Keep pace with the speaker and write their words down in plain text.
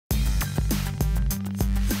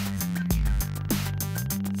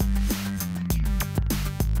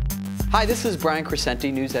Hi, this is Brian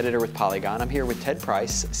Crescenti, news editor with Polygon. I'm here with Ted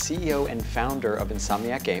Price, CEO and founder of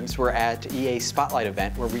Insomniac Games. We're at EA Spotlight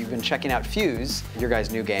event where we've been checking out Fuse, your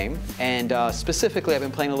guys' new game, and specifically I've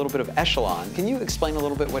been playing a little bit of Echelon. Can you explain a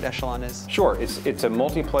little bit what Echelon is? Sure, it's a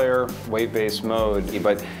multiplayer wave-based mode,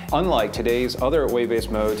 but unlike today's other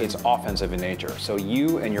wave-based modes, it's offensive in nature. So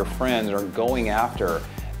you and your friends are going after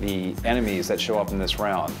the enemies that show up in this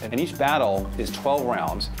round. And each battle is 12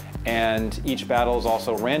 rounds. And each battle is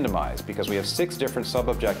also randomized because we have 6 different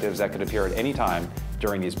sub-objectives that could appear at any time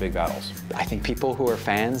during these big battles. I think people who are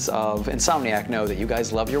fans of Insomniac know that you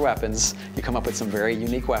guys love your weapons. You come up with some very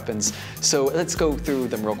unique weapons. So let's go through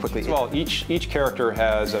them real quickly. Well, each character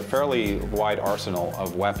has a fairly wide arsenal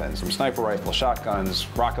of weapons, from sniper rifles, shotguns,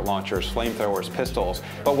 rocket launchers, flamethrowers, pistols.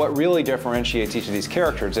 But what really differentiates each of these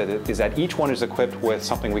characters is that each one is equipped with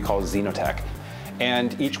something we call Xenotech.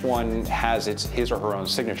 And each one has his or her own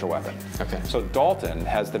signature weapon. Okay. So Dalton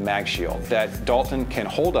has the mag shield that Dalton can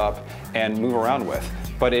hold up and move around with,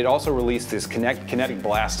 but it also releases this kinetic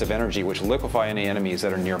blast of energy which liquefy any enemies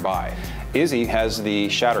that are nearby. Izzy has the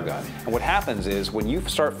shatter gun, and what happens is when you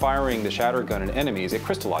start firing the shatter gun at enemies, it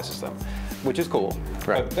crystallizes them, which is cool.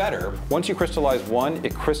 Right. But better, once you crystallize one,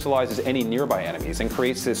 it crystallizes any nearby enemies and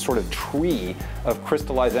creates this sort of tree of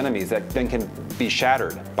crystallized enemies that then can be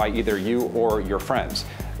shattered by either you or your friends.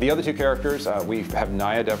 The other 2 characters, we have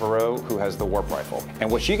Naya Devereaux, who has the warp rifle. And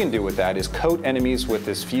what she can do with that is coat enemies with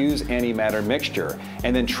this fuse antimatter mixture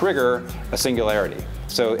and then trigger a singularity.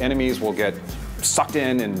 So enemies will get sucked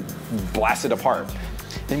in and blasted apart.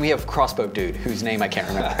 Then we have Crossbow Dude, whose name I can't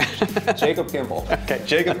remember. Jacob Kimball. Okay.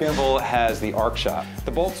 Jacob Kimball has the arc shot.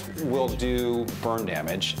 The bolts will do burn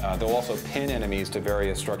damage. They'll also pin enemies to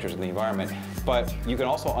various structures in the environment, but you can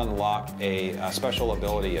also unlock a special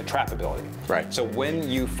ability, a trap ability. Right. So when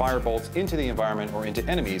you fire bolts into the environment or into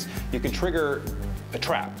enemies, you can trigger a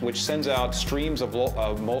trap, which sends out streams of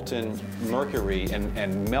molten mercury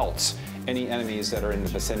and melts any enemies that are in the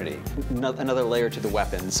vicinity. Another layer to the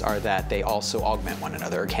weapons are that they also augment one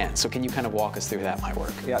another or can. So can you kind of walk us through that might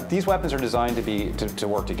work? Yeah, these weapons are designed to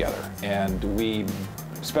work together, and we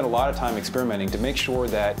spent a lot of time experimenting to make sure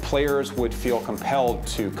that players would feel compelled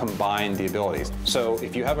to combine the abilities. So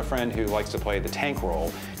if you have a friend who likes to play the tank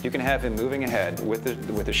role, you can have him moving ahead with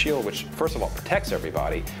a shield, which first of all protects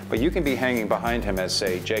everybody, but you can be hanging behind him as,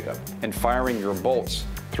 say, Jacob, and firing your bolts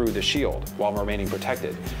through the shield while remaining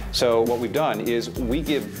protected. So what we've done is we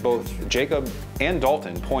give both Jacob and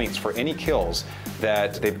Dalton points for any kills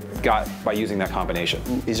that they've got by using that combination.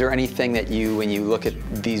 Is there anything that when you look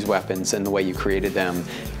at these weapons and the way you created them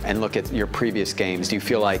and look at your previous games, do you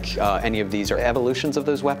feel like any of these are evolutions of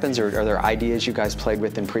those weapons, or are there ideas you guys played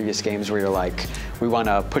with in previous games where you're like, we want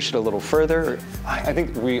to push it a little further? I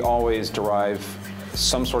think we always derive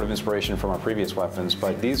some sort of inspiration from our previous weapons,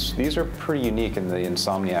 but these are pretty unique in the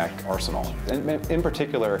Insomniac arsenal. In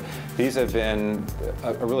particular, these have been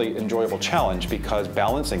a really enjoyable challenge because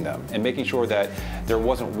balancing them and making sure that there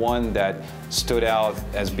wasn't one that stood out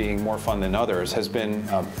as being more fun than others has been,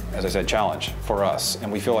 as I said, challenge for us. And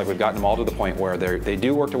we feel like we've gotten them all to the point where they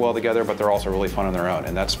do work well together, but they're also really fun on their own,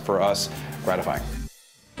 and that's, for us, gratifying.